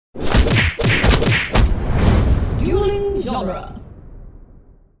genre.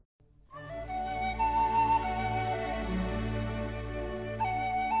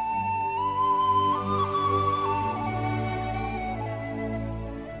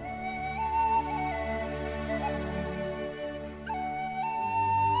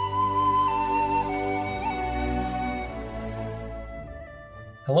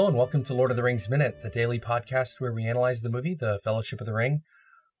 Hello and welcome to Lord of the Rings Minute, the daily podcast where we analyze the movie, The Fellowship of the Ring,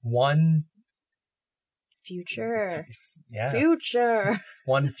 one future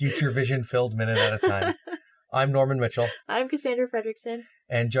vision-filled minute at a time. I'm Norman Mitchell. I'm Cassandra Fredrickson.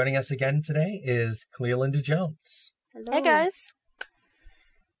 And joining us again today is Cleolinda Jones. Hello. Hey, guys.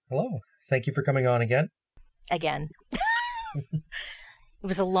 Hello. Thank you for coming on again. Again. It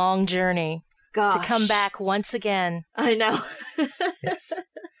was a long journey to come back once again. I know. Yes.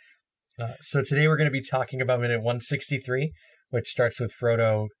 So today we're going to be talking about minute 163, which starts with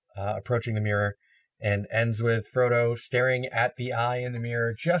Frodo approaching the mirror and ends with Frodo staring at the eye in the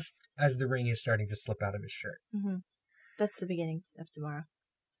mirror just as the ring is starting to slip out of his shirt. Mm-hmm. That's the beginning of tomorrow.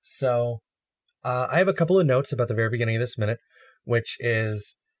 So I have a couple of notes about the very beginning of this minute, which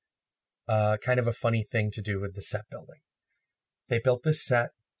is kind of a funny thing to do with the set building. They built this set,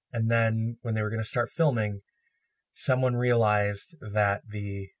 and then when they were going to start filming, someone realized that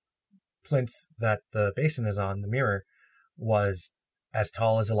the plinth that the basin is on, the mirror, was as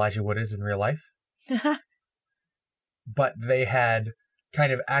tall as Elijah Wood is in real life. But they had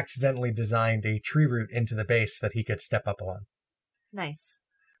kind of accidentally designed a tree root into the base that he could step up on. Nice.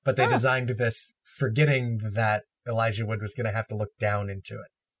 But they designed this forgetting that Elijah Wood was going to have to look down into it.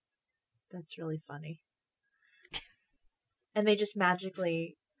 That's really funny. And they just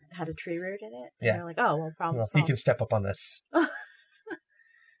magically had a tree root in it? And they're like, oh, well, problem solved. He can step up on this.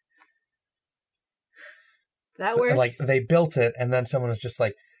 That works. Like, they built it, and then someone was just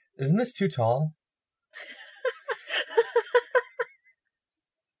like, isn't this too tall?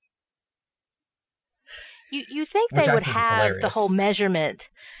 You think they would have the whole measurement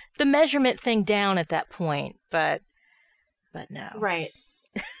thing down at that point, but no. Right.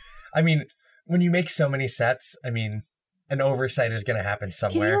 I mean, when you make so many sets, I mean, an oversight is going to happen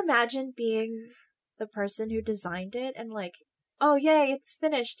somewhere. Can you imagine being the person who designed it and like, oh, yay, it's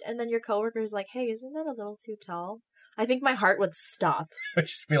finished. And then your coworker's like, hey, isn't that a little too tall? I think my heart would stop. Would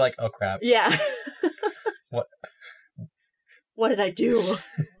just be like, oh, crap. Yeah. What did I do?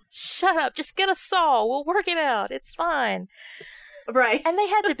 Shut up. Just get a saw. We'll work it out. It's fine. Right. And they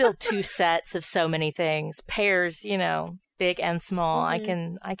had to build 2 sets of so many things. Pairs, big and small.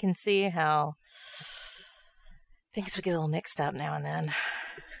 Mm-hmm. I can see how things would get a little mixed up now and then.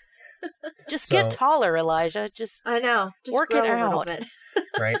 Just get taller, Elijah. I know. Just work it out.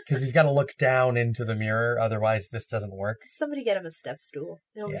 Right? Because he's got to look down into the mirror. Otherwise, this doesn't work. Somebody get him a step stool.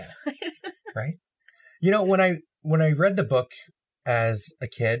 It'll be fine. Right? When I read the book as a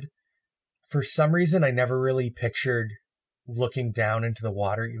kid, for some reason, I never really pictured looking down into the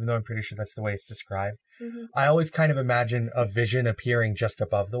water, even though I'm pretty sure that's the way it's described. Mm-hmm. I always kind of imagine a vision appearing just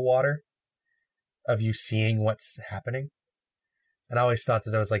above the water of you seeing what's happening. And I always thought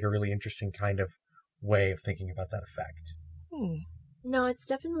that was like a really interesting kind of way of thinking about that effect. No, it's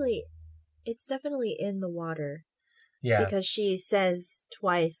definitely in the water. Yeah. Because she says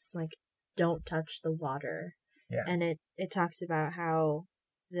twice, like, don't touch the water. Yeah. And it talks about how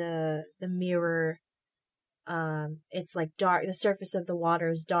the mirror, it's like dark, the surface of the water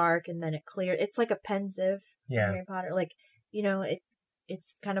is dark and then it clears. It's like a pensive in Harry Potter. Like,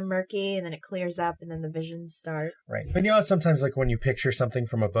 it's kind of murky and then it clears up and then the visions start. Right. But sometimes like when you picture something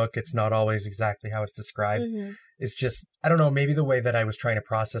from a book, it's not always exactly how it's described. Mm-hmm. It's just, I don't know, maybe the way that I was trying to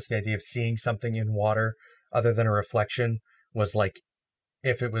process the idea of seeing something in water other than a reflection was like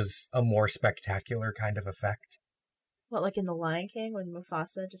if it was a more spectacular kind of effect. What, like in The Lion King when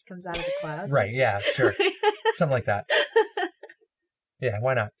Mufasa just comes out of the clouds? Right, yeah, sure. Something like that. Yeah,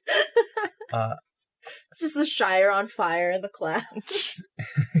 why not? It's just the Shire on fire in the clouds.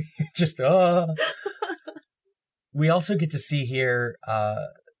 Just, We also get to see here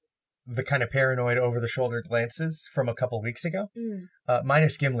the kind of paranoid over-the-shoulder glances from a couple weeks ago.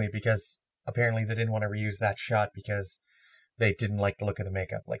 Minus Gimli, because apparently they didn't want to reuse that shot because they didn't like the look of the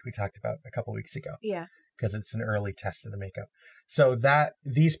makeup, like we talked about a couple weeks ago. Yeah. Because it's an early test of the makeup. So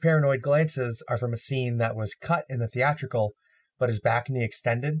these paranoid glances are from a scene that was cut in the theatrical, but is back in the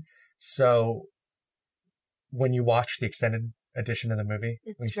extended. So when you watch the extended edition of the movie,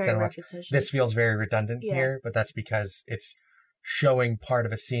 it's very repetitious. This feels very redundant here, but that's because it's showing part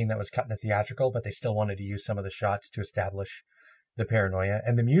of a scene that was cut in the theatrical, but they still wanted to use some of the shots to establish the paranoia.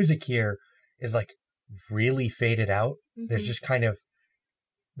 And the music here is like really faded out. Mm-hmm. There's just kind of,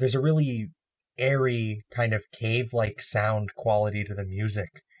 there's a really airy kind of cave-like sound quality to the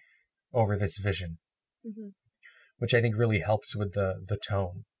music over this vision, which I think really helps with the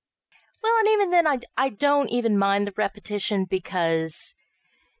tone. Well, and even then, I don't even mind the repetition because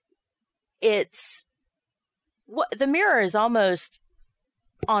it's what the mirror is almost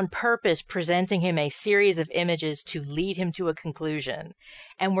on purpose presenting him a series of images to lead him to a conclusion.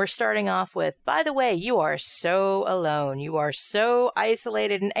 And we're starting off with, by the way, you are so alone. You are so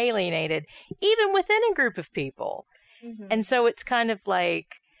isolated and alienated, even within a group of people. And so it's kind of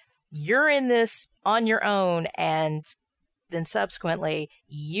like you're in this on your own, and then subsequently,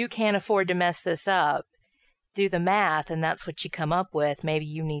 you can't afford to mess this up. Do the math, and that's what you come up with. Maybe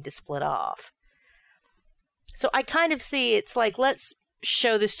you need to split off. So I kind of see it's like, let's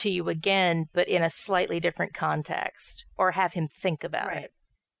show this to you again, but in a slightly different context, or have him think about it.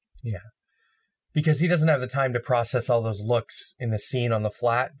 Yeah. Because he doesn't have the time to process all those looks in the scene on the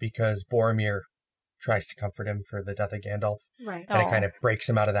flat, because Boromir tries to comfort him for the death of Gandalf. Right. And it kind of breaks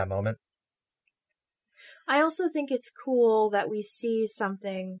him out of that moment. I also think it's cool that we see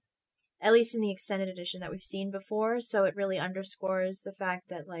something, at least in the extended edition, that we've seen before, so it really underscores the fact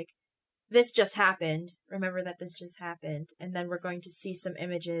that, like, this just happened. Remember that this just happened. And then we're going to see some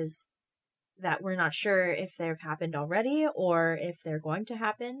images that we're not sure if they've happened already or if they're going to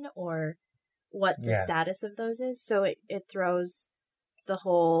happen or what the status of those is. So it throws the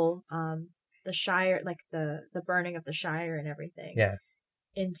whole, the Shire, like the burning of the Shire and everything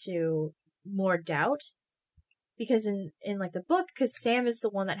into more doubt. Because in like the book, because Sam is the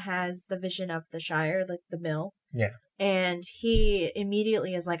one that has the vision of the Shire, like the mill. Yeah. And he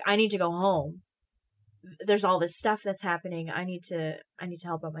immediately is like, I need to go home. There's all this stuff that's happening. I need to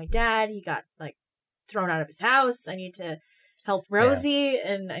help out my dad. He got like thrown out of his house. I need to help Rosie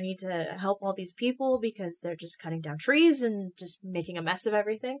and I need to help all these people because they're just cutting down trees and just making a mess of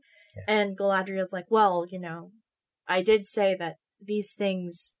everything. Yeah. And Galadriel's like, well, you know, I did say that these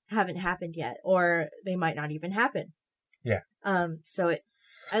things haven't happened yet, or they might not even happen. Yeah. So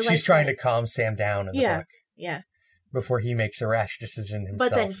she's trying to calm Sam down in the book. Yeah. Before he makes a rash decision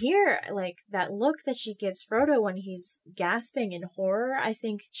himself. But then here, like, that look that she gives Frodo when he's gasping in horror, I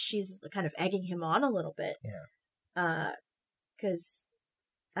think she's kind of egging him on a little bit. Yeah. Because,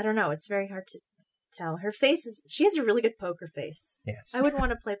 I don't know, it's very hard to tell. Her face she has a really good poker face. Yes. I would want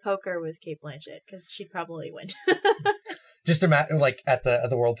to play poker with Cate Blanchett, because she'd probably win. Just imagine, like, at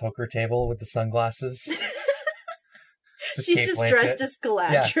the World Poker table with the sunglasses. She's Kate just Blanchett. Dressed as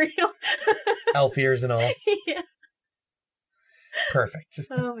Galadriel. Yeah. Elf ears and all. Yeah. Perfect.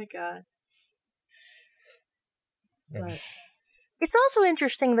 Oh my god. But. It's also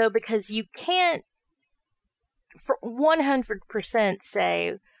interesting, though, because you can't for 100%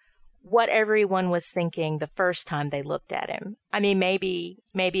 say what everyone was thinking the first time they looked at him. I mean, maybe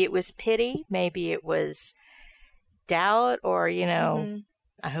it was pity, maybe it was doubt, or, you know,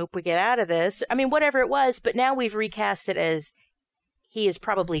 I hope we get out of this. I mean, whatever it was, but now we've recast it as he is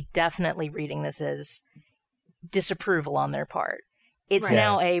probably definitely reading this as disapproval on their part. It's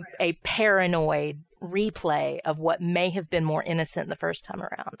now a paranoid replay of what may have been more innocent the first time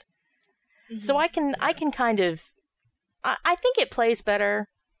around. So I can kind of, I think it plays better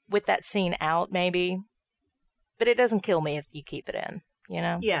with that scene out, maybe, but it doesn't kill me if you keep it in, you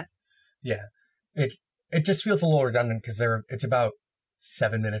know? Yeah. Yeah. It just feels a little redundant because it's about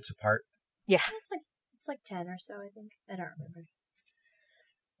 7 minutes apart. Yeah. It's like 10 or so, I think. I don't remember.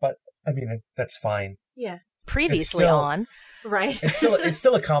 But, I mean, that's fine. Yeah. Previously on. Right. It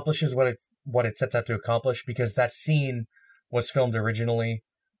still accomplishes what it sets out to accomplish, because that scene was filmed originally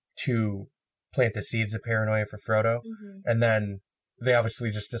to plant the seeds of paranoia for Frodo. And then they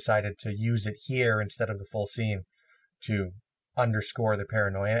obviously just decided to use it here instead of the full scene to underscore the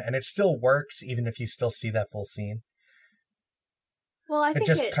paranoia. And it still works even if you still see that full scene. Well, I think it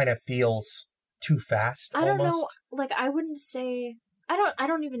just kind of feels too fast. I don't know. Like, I wouldn't say, I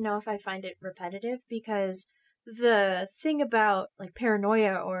don't even know if I find it repetitive, because the thing about like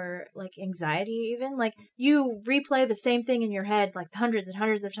paranoia or like anxiety, even, like, you replay the same thing in your head like hundreds and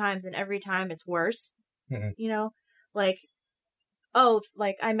hundreds of times, and every time it's worse. You know, like, oh,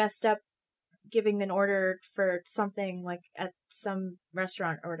 like I messed up giving an order for something like at some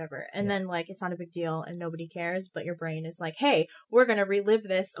restaurant or whatever, and then like it's not a big deal and nobody cares, but your brain is like, hey, we're gonna relive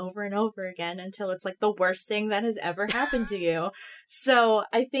this over and over again until it's like the worst thing that has ever happened to you. So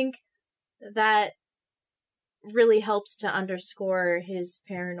I think that really helps to underscore his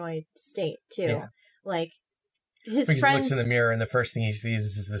paranoid state too. Like, his because friends, he looks in the mirror and the first thing he sees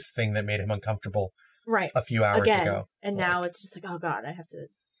is this thing that made him uncomfortable a few hours ago, and now it's just like, oh god, I have to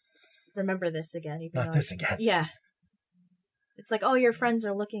remember this again. Not this again. Yeah. it's like, oh, your friends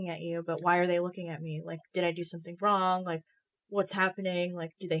are looking at you, but why are they looking at me? Like, did I do something wrong? Like, what's happening?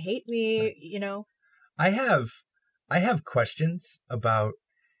 Like, do they hate me? You know? I have questions about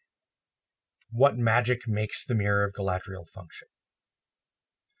what magic makes the Mirror of Galadriel function.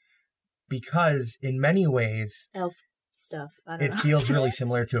 Because in many ways, elf stuff. I don't know. It feels really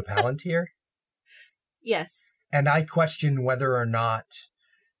similar to a Palantir. Yes. And I question whether or not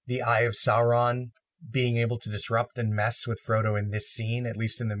the Eye of Sauron being able to disrupt and mess with Frodo in this scene, at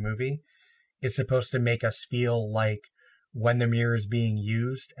least in the movie, is supposed to make us feel like when the mirror is being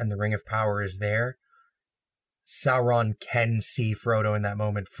used and the Ring of Power is there, Sauron can see Frodo in that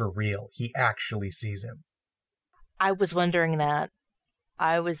moment for real. He actually sees him. I was wondering that.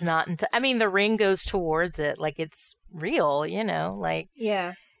 I was not I mean, the ring goes towards it like it's real, you know, like...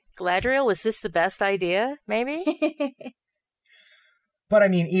 Yeah. Galadriel, was this the best idea, maybe? But I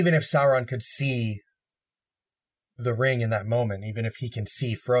mean, even if Sauron could see the ring in that moment, even if he can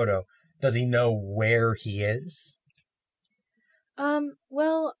see Frodo, does he know where he is?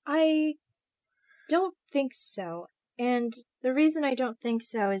 Well, I don't think so. And the reason I don't think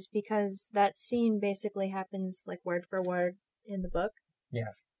so is because that scene basically happens like word for word in the book.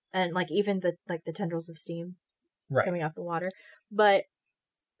 Yeah. And like even the tendrils of steam right. coming off the water. But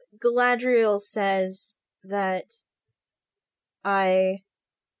Galadriel says that I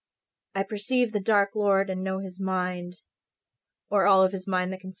perceive the Dark Lord and know his mind, or all of his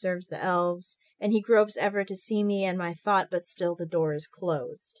mind that conserves the elves, and he gropes ever to see me and my thought, but still the door is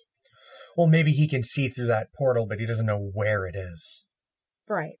closed. Well, maybe he can see through that portal, but he doesn't know where it is.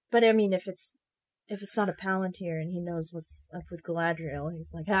 Right. But I mean, if it's not a Palantir and he knows what's up with Galadriel,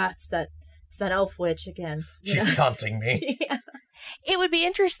 he's like, it's that elf witch again. She's taunting me. Yeah. It would be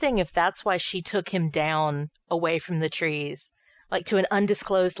interesting if that's why she took him down away from the trees, like to an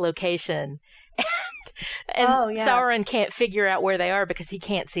undisclosed location. And Sauron can't figure out where they are because he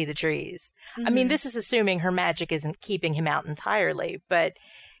can't see the trees. Mm-hmm. I mean, this is assuming her magic isn't keeping him out entirely, but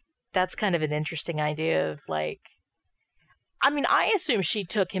that's kind of an interesting idea of like, I mean, I assume she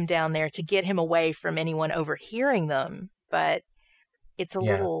took him down there to get him away from anyone overhearing them, but it's a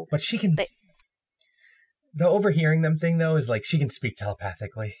little... But she can... The overhearing them thing, though, is like she can speak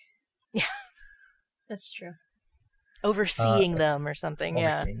telepathically. Yeah. That's true. Overseeing them or something,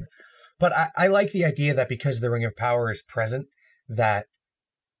 yeah. But I like the idea that because the Ring of Power is present, that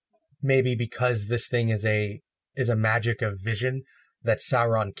maybe because this thing is a magic of vision, that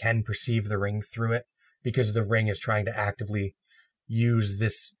Sauron can perceive the ring through it, because the ring is trying to actively use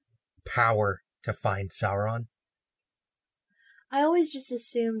this power to find Sauron. I always just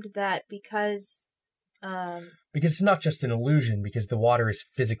assumed that because it's not just an illusion, because the water is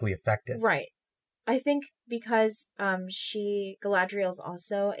physically effective. Right. I think because Galadriel's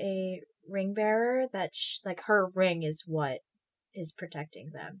also a ring bearer, that like her ring is what is protecting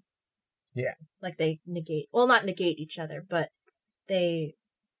them. Yeah. Like they not negate each other, but they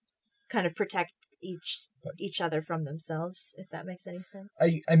kind of protect each other from themselves, if that makes any sense.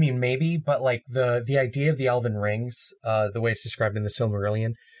 I mean, maybe, but like the idea of the Elven rings, the way it's described in the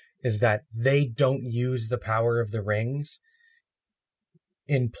Silmarillion, is that they don't use the power of the rings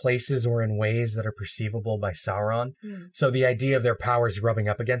in places or in ways that are perceivable by Sauron. Mm. So the idea of their powers rubbing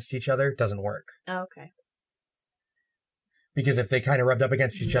up against each other doesn't work. Oh, okay. Because if they kind of rubbed up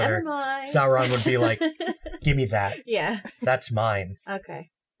against each other, Sauron would be like, give me that. Yeah. That's mine.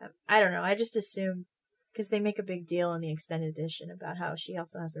 Okay. I don't know. I just assume, because they make a big deal in the extended edition about how she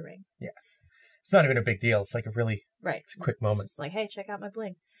also has a ring. Yeah. It's not even a big deal. It's like a really it's a quick moment. It's just like, hey, check out my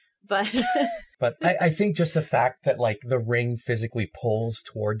bling. But but I think just the fact that like the ring physically pulls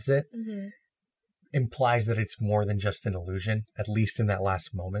towards it mm-hmm. implies that it's more than just an illusion, at least in that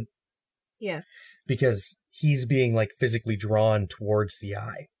last moment. Yeah. Because he's being like physically drawn towards the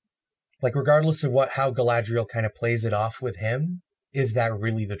eye. Like regardless of how Galadriel kind of plays it off with him, is that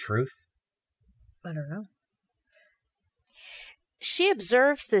really the truth? I don't know. She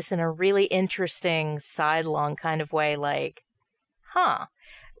observes this in a really interesting sidelong kind of way, like,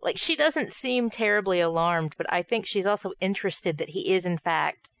 like she doesn't seem terribly alarmed, but I think she's also interested that he is in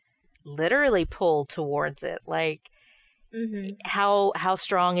fact literally pulled towards it. Like, mm-hmm. how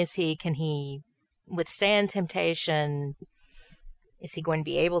strong is he? Can he withstand temptation? Is he going to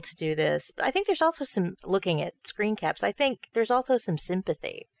be able to do this? But I think there's also some, looking at screen caps, I think there's also some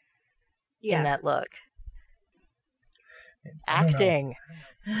sympathy in that look. Acting.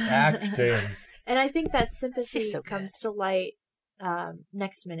 And I think that sympathy comes to light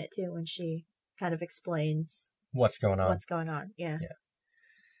next minute too, when she kind of explains what's going on. Yeah.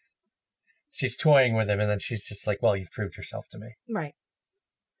 She's toying with him, and then she's just like, well, you've proved yourself to me. Right.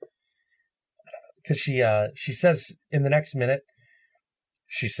 because she says in the next minute,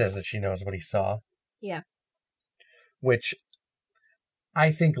 she says that she knows what he saw. Yeah. Which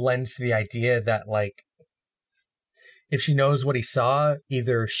I think lends to the idea that, like, if she knows what he saw,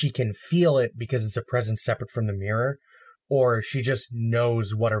 either she can feel it because it's a presence separate from the mirror, or she just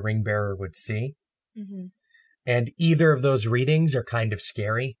knows what a ring bearer would see. Mm-hmm. And either of those readings are kind of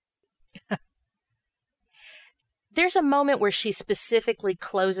scary. There's a moment where she specifically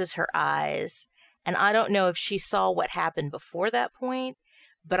closes her eyes, and I don't know if she saw what happened before that point,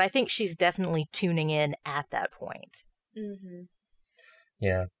 but I think she's definitely tuning in at that point. Mm-hmm.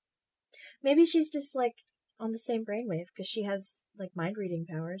 Yeah. Maybe she's just, like, on the same brainwave, because she has, like, mind-reading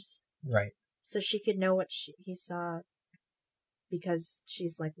powers. Right. So she could know what he saw because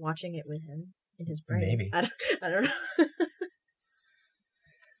she's, like, watching it with him in his brain. Maybe. I don't know.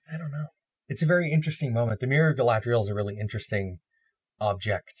 I don't know. It's a very interesting moment. The Mirror of Galadriel is a really interesting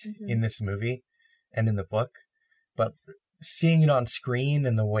object in this movie and in the book. But seeing it on screen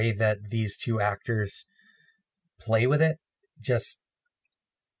and the way that these two actors play with it,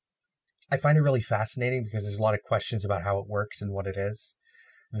 I find it really fascinating because there's a lot of questions about how it works and what it is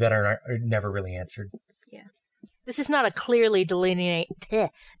that are never really answered. Yeah. This is not a clearly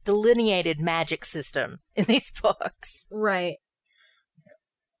delineated magic system in these books. Right.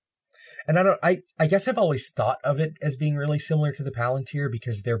 And I guess I've always thought of it as being really similar to the Palantir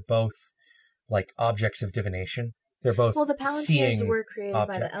because they're both, like, objects of divination. They're both the Palantirs were created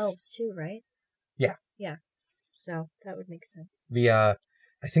by the elves too, right? Yeah. Yeah. So that would make sense.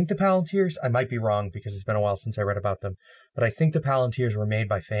 I think the Palantirs, I might be wrong because it's been a while since I read about them, but I think the Palantirs were made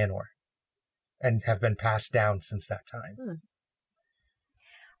by Fëanor and have been passed down since that time.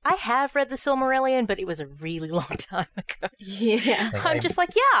 I have read the Silmarillion, but it was a really long time ago. Yeah. I'm just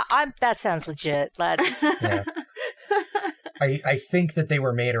like, that sounds legit. Let's. Yeah. I think that they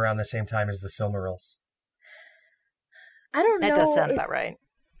were made around the same time as the Silmarils. I don't know. That does sound about right.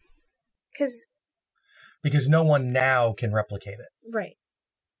 Because no one now can replicate it. Right.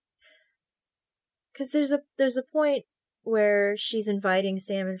 Because there's a point where she's inviting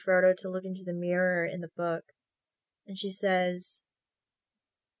Sam and Frodo to look into the mirror in the book, and she says,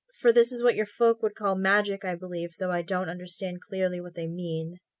 "For this is what your folk would call magic, I believe, though I don't understand clearly what they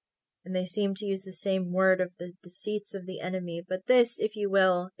mean. And they seem to use the same word of the deceits of the enemy, but this, if you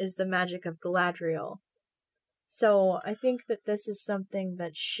will, is the magic of Galadriel." So I think that this is something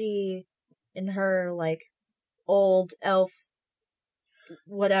that she, in her, like, old elf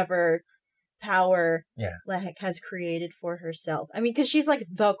whatever power, like, has created for herself. I mean, because she's, like,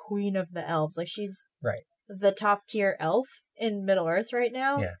 the queen of the elves. Like, she's the top tier elf in Middle Earth right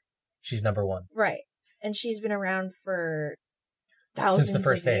now. Yeah. She's number one. Right. And she's been around for thousands since the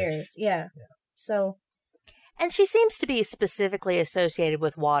first of years. Yeah. So. And she seems to be specifically associated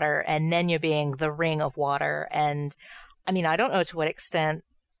with water, and Nenya being the ring of water. And, I mean, I don't know to what extent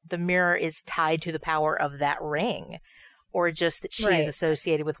the mirror is tied to the power of that ring, or just that she is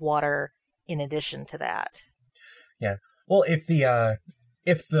associated with water in addition to that. Yeah. Well, if the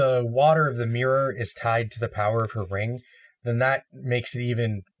water of the mirror is tied to the power of her ring, then that makes it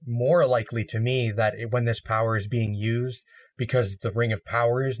even more likely to me that when this power is being used, because the Ring of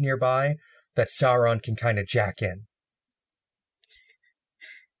Power is nearby, that Sauron can kind of jack in.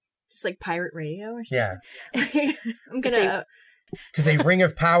 Just like pirate radio or something? Yeah. I'm gonna... Because a Ring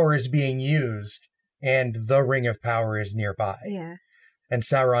of Power is being used, and the Ring of Power is nearby. Yeah. And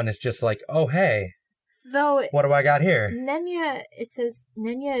Sauron is just like, oh, hey, though, what do I got here? Nenya, it says,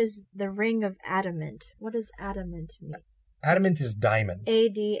 Nenya is the ring of adamant. What does adamant mean? Adamant is diamond.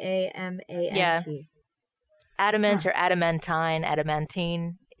 Adamant. Yeah. Adamant or adamantine,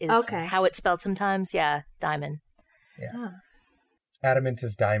 adamantine is how it's spelled sometimes. Yeah, diamond. Yeah. Adamant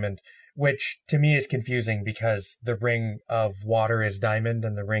is diamond, which to me is confusing because the ring of water is diamond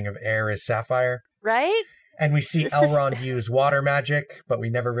and the ring of air is sapphire. Right? And we see Elrond use water magic, but we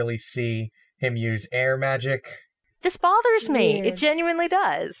never really see him use air magic. This bothers me. Weird. It genuinely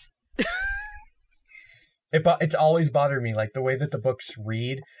does. It's always bothered me, like the way that the books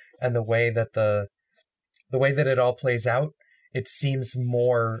read and the way that it all plays out. It seems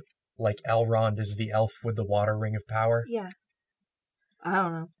more like Elrond is the elf with the water ring of power. Yeah. I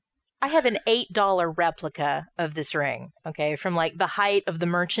don't know. I have an $8 replica of this ring, okay, from like the height of the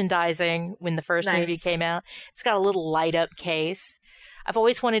merchandising when the first movie came out. It's got a little light up case. I've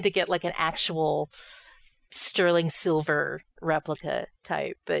always wanted to get like an actual sterling silver replica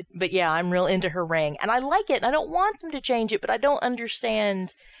type, but yeah, I'm real into her ring, and I like it, and I don't want them to change it, but I don't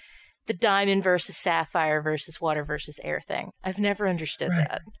understand the diamond versus sapphire versus water versus air thing. I've never understood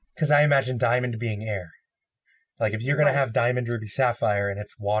that. Because I imagine diamond being air. Like, if you're going to have diamond, ruby, sapphire, and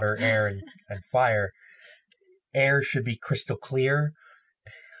it's water, air, and fire, air should be crystal clear.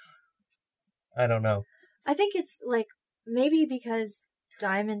 I don't know. I think it's, like, maybe because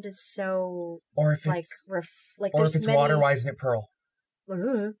diamond is so, or if like, or if it's water, why isn't it pearl?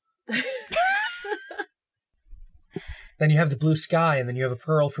 Then you have the blue sky, and then you have a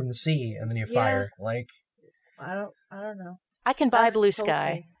pearl from the sea, and then you have fire. Like, I don't know. I can buy blue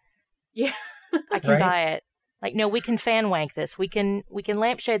sky. Yeah. I can buy it. Like, no, we can fan wank this. We can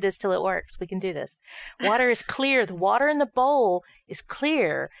lampshade this till it works. We can do this. Water is clear. The water in the bowl is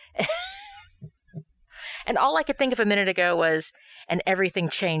clear. And all I could think of a minute ago was, and everything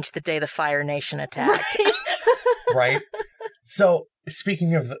changed the day the Fire Nation attacked. Right? So,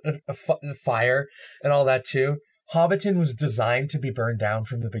 speaking of the fire and all that too, Hobbiton was designed to be burned down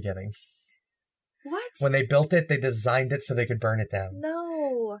from the beginning. What? When they built it, they designed it so they could burn it down.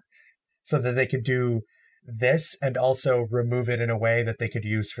 No. So that they could do this and also remove it in a way that they could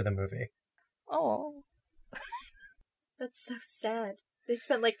use for the movie. Oh. That's so sad. They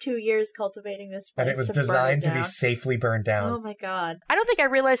spent like 2 years cultivating this place. And it was designed to be safely burned down. Oh my god. I don't think I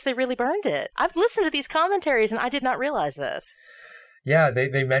realized they really burned it. I've listened to these commentaries and I did not realize this. Yeah,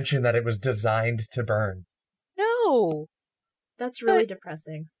 they mentioned that it was designed to burn. No. That's really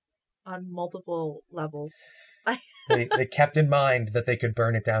depressing on multiple levels. They kept in mind that they could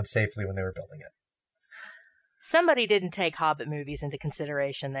burn it down safely when they were building it. Somebody didn't take Hobbit movies into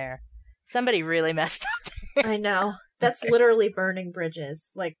consideration there. Somebody really messed up there. I know. That's literally burning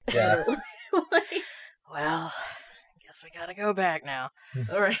bridges. Like, literally. Well, I guess we gotta go back now.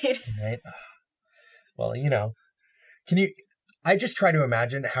 All right. Right. Well, you know, I just try to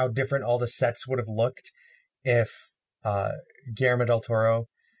imagine how different all the sets would have looked if Guillermo del Toro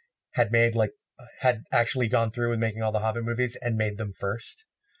had actually gone through with making all the Hobbit movies and made them first.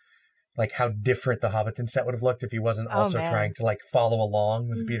 Like, how different the Hobbiton set would have looked if he wasn't also trying to, like, follow along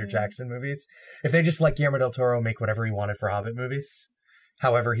with the Peter Jackson movies. If they just let Guillermo del Toro make whatever he wanted for Hobbit movies,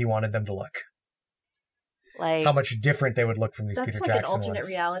 however he wanted them to look. Like, how much different they would look from these Peter Jackson ones. That's like an alternate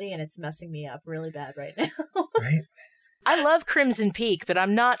reality, and it's messing me up really bad right now. Right? I love Crimson Peak, but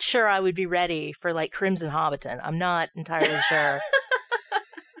I'm not sure I would be ready for, like, Crimson Hobbiton. I'm not entirely sure.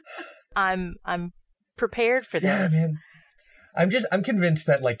 I'm prepared for this. Yeah, man. I'm convinced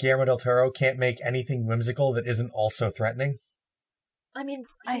that, like, Guillermo del Toro can't make anything whimsical that isn't also threatening. I mean,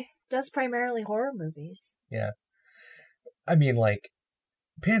 he does primarily horror movies. Yeah. I mean, like,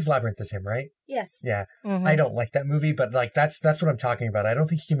 Pan's Labyrinth is him, right? Yes. Yeah. Mm-hmm. I don't like that movie, but, like, that's what I'm talking about. I don't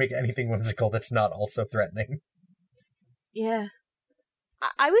think he can make anything whimsical that's not also threatening. Yeah.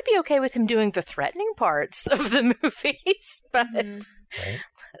 I would be okay with him doing the threatening parts of the movies, but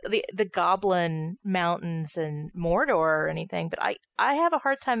the Goblin Mountains and Mordor or anything. But I have a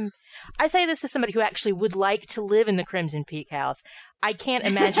hard time. I say this as somebody who actually would like to live in the Crimson Peak house. I can't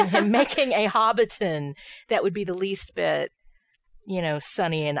imagine him making a Hobbiton that would be the least bit, you know,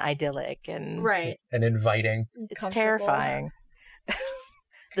 sunny and idyllic and and inviting. It's terrifying.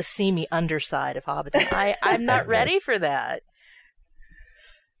 The seamy underside of Hobbiton. I'm not ready for that.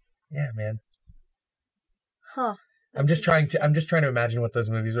 Yeah, man. Huh. I'm just trying to imagine what those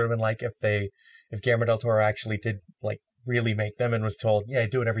movies would have been like if Guillermo del Toro actually did, like, really make them and was told, yeah,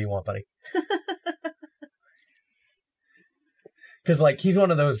 do whatever you want, buddy. Because, like, he's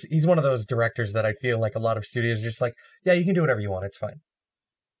one of those directors that I feel like a lot of studios are just like, yeah, you can do whatever you want, it's fine.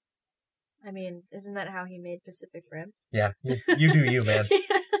 I mean, isn't that how he made Pacific Rim? Yeah, you do you, man.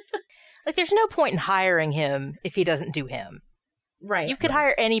 Like, there's no point in hiring him if he doesn't do him. Right. You could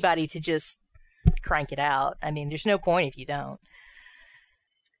hire anybody to just crank it out. I mean, there's no point if you don't.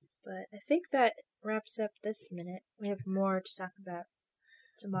 But I think that wraps up this minute. We have more to talk about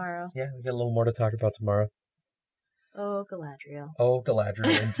tomorrow. Yeah, we got a little more to talk about tomorrow. Oh, Galadriel. Oh,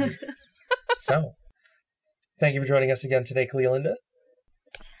 Galadriel, indeed. So, thank you for joining us again today, Cleolinda.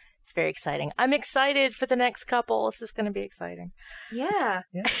 It's very exciting. I'm excited for the next couple. This is going to be exciting. Yeah.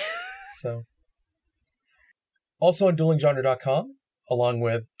 Yeah. So, also on duelinggenre.com, along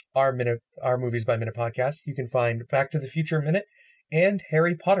with our Movies by Minute podcast, you can find Back to the Future Minute and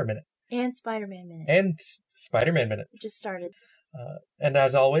Harry Potter Minute. And Spider-Man Minute. And Spider-Man Minute. We just started. And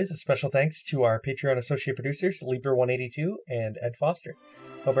as always, a special thanks to our Patreon associate producers, Libra182 and Ed Foster.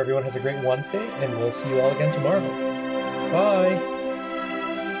 Hope everyone has a great Wednesday, and we'll see you all again tomorrow. Bye!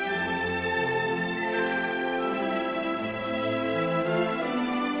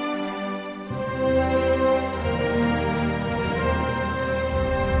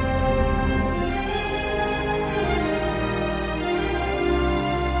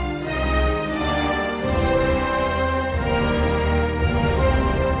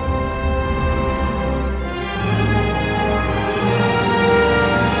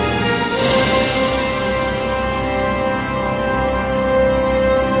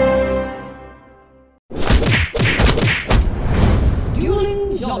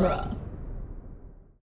 genre.